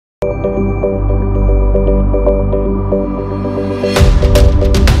आज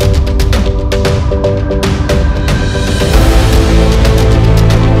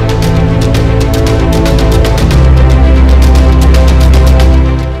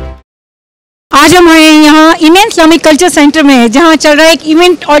हम हैं यहाँ इंडियन इस्लामिक कल्चर सेंटर में, जहाँ चल रहा है एक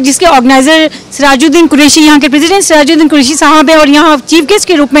इवेंट और जिसके ऑर्गेनाइजर सिराजुद्दीन कुरैशी, यहाँ के प्रेसिडेंट सिराजुद्दीन कुरैशी साहब हैं और यहाँ चीफ गेस्ट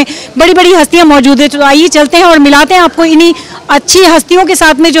के रूप में बड़ी बड़ी हस्तियाँ मौजूद है। तो आइए चलते हैं और मिलाते हैं आपको इन्हीं अच्छी हस्तियों के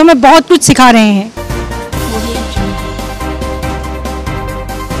साथ में जो हमें बहुत कुछ सिखा रहे हैं।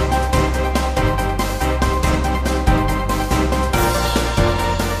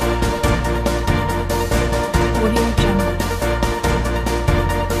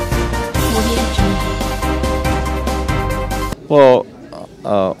 Well,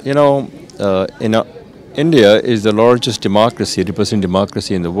 India is the largest democracy, representing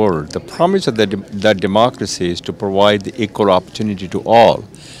democracy in the world. The promise of that democracy is to provide the equal opportunity to all,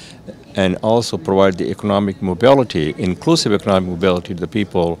 and also provide the economic mobility, inclusive economic mobility to the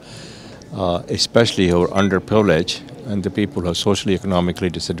people, especially who are underprivileged and the people who are socially, economically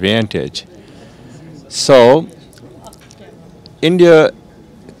disadvantaged. So, India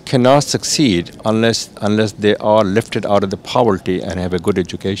cannot succeed unless they are lifted out of the poverty and have a good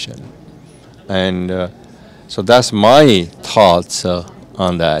education. And so that's my thoughts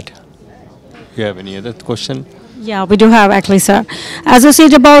on that. You have any other question? Yeah, we do have actually, sir. As I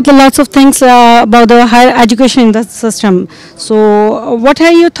said about the lots of things about the higher education in the system. So what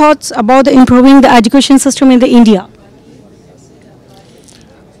are your thoughts about improving the education system in the India?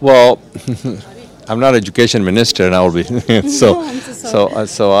 Well, I'm not education minister, and I will be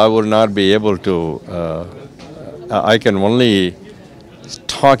so I will not be able to. I can only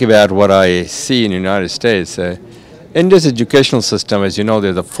talk about what I see in the United States. India's educational system, as you know,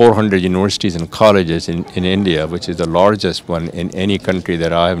 there's 400 universities and colleges in India, which is the largest one in any country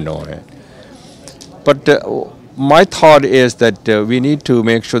that I have known. But my thought is that we need to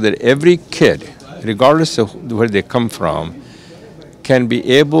make sure that every kid, regardless of where they come from, can be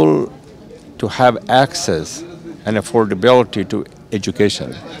able to have access and affordability to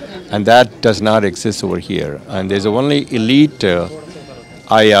education, and that does not exist over here. And there's only elite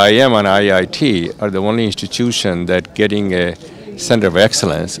IIM and IIT are the only institution that getting a center of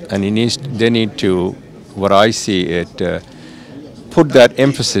excellence, and they need to, what I see it, put that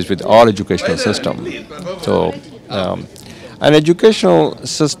emphasis with all educational system. So an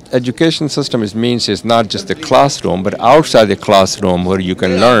education system means it's not just the classroom, but outside the classroom where you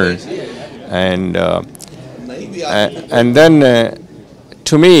can learn. And then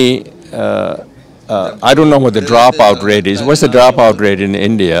to me, I don't know what the dropout rate is. What's the dropout rate in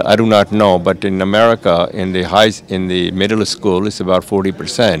India? I do not know. But in America, in the middle school, it's about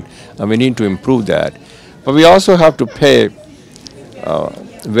 40%, and we need to improve that. But we also have to pay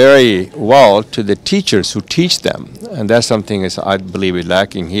very well to the teachers who teach them, and that's something I believe is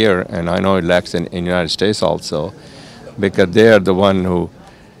lacking here, and I know it lacks in the United States also, because they are the one who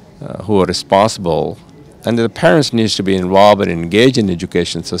are responsible, and the parents needs to be involved and engaged in the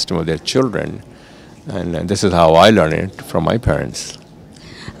education system of their children. And this is how I learned it from my parents.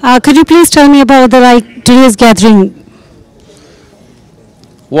 Could you please tell me about today's gathering?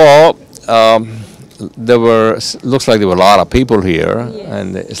 Well, looks like there were a lot of people here, yes.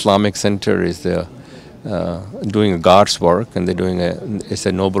 And the Islamic Center is doing God's work, and it's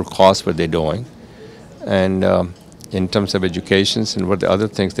a noble cause what they're doing. And in terms of educations and what the other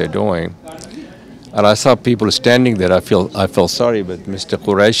things they're doing. And I saw people standing there. I felt sorry, but Mr.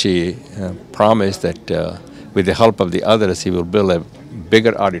 Qureshi promised that with the help of the others, he will build a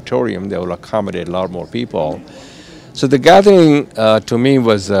bigger auditorium that will accommodate a lot more people. So the gathering to me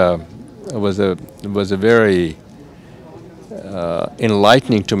was a very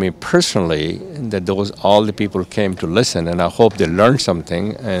enlightening to me personally, that all the people came to listen, and I hope they learned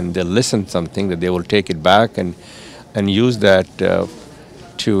something and they listened something that they will take it back and use that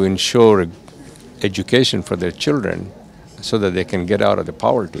to ensure education for their children, so that they can get out of the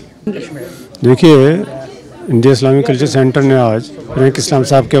poverty. देखिए, India Islamic culture centre ने आज rank इस्लाम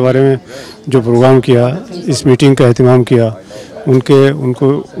साहब के बारे में जो programme किया, इस मीटिंग का एहतमाम किया,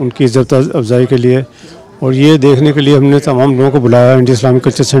 उनकी इज्जत अफजाई के लिए, और ये देखने के लिए हमने तमाम लोगों को बुलाया, इंडिया इस्लामिक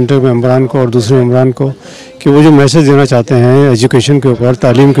कल्चर सेंटर के मेंबरान को और दूसरे मेंबरान को, कि वो जो मैसेज देना चाहते हैं एजुकेशन के ऊपर,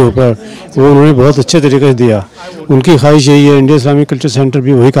 तालीम के ऊपर, वो उन्होंने बहुत अच्छे तरीके से दिया। उनकी ख्वाहिश यही है, इंडिया इस्लामिक कल्चर सेंटर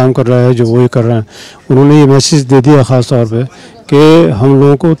भी वही काम कर रहा है जो वही कर रहे हैं। उन्होंने ये मैसेज दे दिया ख़ास तौर पे कि हम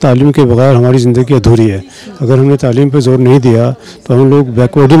लोगों को तालीम के बगैर हमारी ज़िंदगी अधूरी है। अगर हमने तालीम पे जोर नहीं दिया तो हम लोग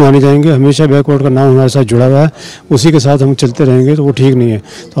बैकवर्ड ही माने जाएंगे। हमेशा बैकवर्ड का नाम हमारे साथ जुड़ा हुआ है, उसी के साथ हम चलते रहेंगे तो वो ठीक नहीं है।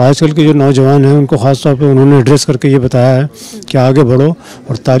 तो आजकल के जो नौजवान हैं उनको ख़ास तौर पे उन्होंने एड्रेस करके ये बताया है कि आगे बढ़ो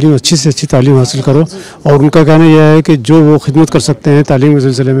और तालीम अच्छी से अच्छी तालीम हासिल करो। और उनका कहना यह है कि जो वो खिदमत कर सकते हैं तालीम के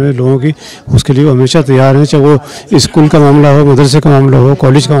सिलसिले में लोगों की, उसके लिए वो हमेशा तैयार हैं, चाहे वो स्कूल का मामला हो, मदरसे का मामला हो,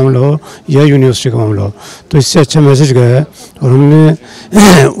 कॉलेज का मामला हो या यूनिवर्सिटी का मामला हो। तो इससे अच्छा मैसेज गया है और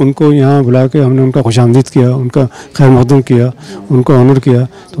हमने उनको यहाँ बुला के हमने उनका खुशामदीद किया, उनका खैर मकदम किया, उनको ऑनर किया।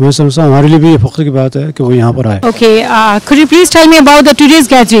 तो मैं समझता हूँ हमारे लिए भी ये फ़ख्र की बात है कि वो यहाँ पर आए। Okay, could you please tell me about the today's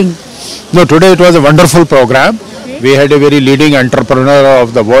gathering? No, today it was a wonderful program. We had a very leading entrepreneur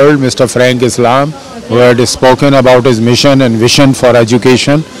of the world, Mr. Frank Islam, who had spoken about his mission and vision for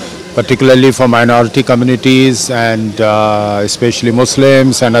education, particularly for minority communities and especially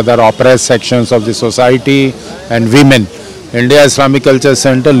Muslims and other oppressed sections of the society and women. India Islamic Culture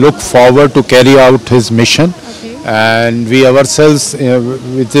Center look forward to carry out his mission, and we ourselves,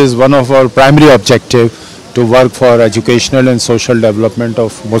 which is one of our primary objective, to work for educational and social development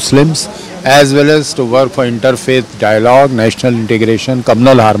of Muslims, as well as to work for interfaith dialogue, national integration,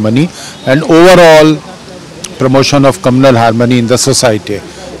 communal harmony, and overall promotion of communal harmony in the society.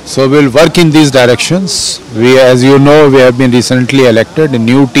 So we will work in these directions. We, as you know, we have been recently elected a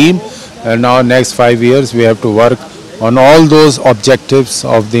new team, and now next 5 years we have to work on all those objectives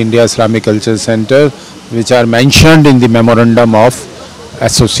of the India Islamic Culture Center, which are mentioned in the memorandum of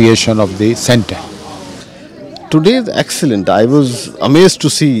association of the center. Today is excellent. I was amazed to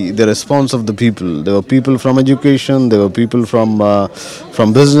see the response of the people. There were people from education, there were people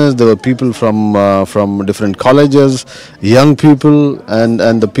from business, there were people from different colleges, young people, and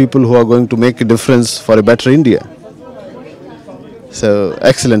the people who are going to make a difference for a better India. So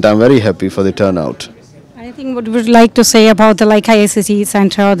excellent. I'm very happy for the turnout. Anything what would you like to say about the IICC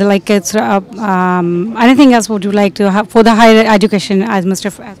center or the it's anything else would you like to have for the higher education as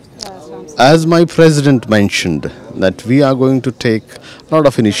Mr. As my president mentioned, that we are going to take a lot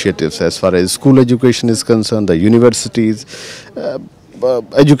of initiatives as far as school education is concerned, the universities,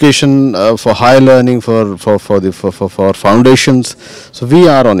 education for higher learning, for foundations. So we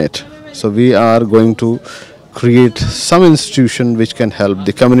are on it. So we are going to create some institution which can help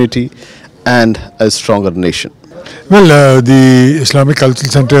the community and a stronger nation. Well, the Islamic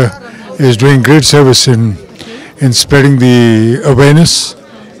Cultural Center is doing great service in spreading the awareness,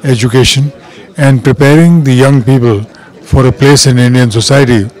 education, and preparing the young people for a place in Indian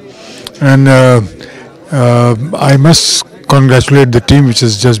society. And I must congratulate the team which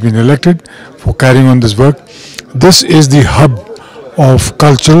has just been elected for carrying on this work. This is the hub of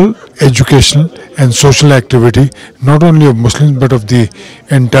cultural, educational and social activity, not only of Muslims but of the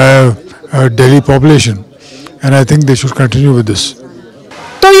entire Delhi population. And I think they should continue with this.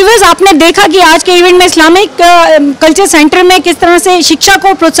 तो viewers, आपने देखा कि आज के event में Islamic culture centre में किस तरह से शिक्षा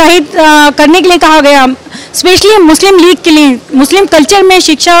को प्रोत्साहित करने के लिए कहा गया, स्पेशली मुस्लिम लीग के लिए मुस्लिम कल्चर में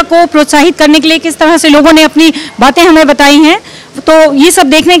शिक्षा को प्रोत्साहित करने के लिए किस तरह से लोगों ने अपनी बातें हमें बताई हैं। तो ये सब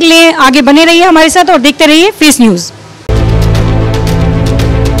देखने के लिए आगे बने रहिए हमारे साथ और देखते रहिए फेस न्यूज़।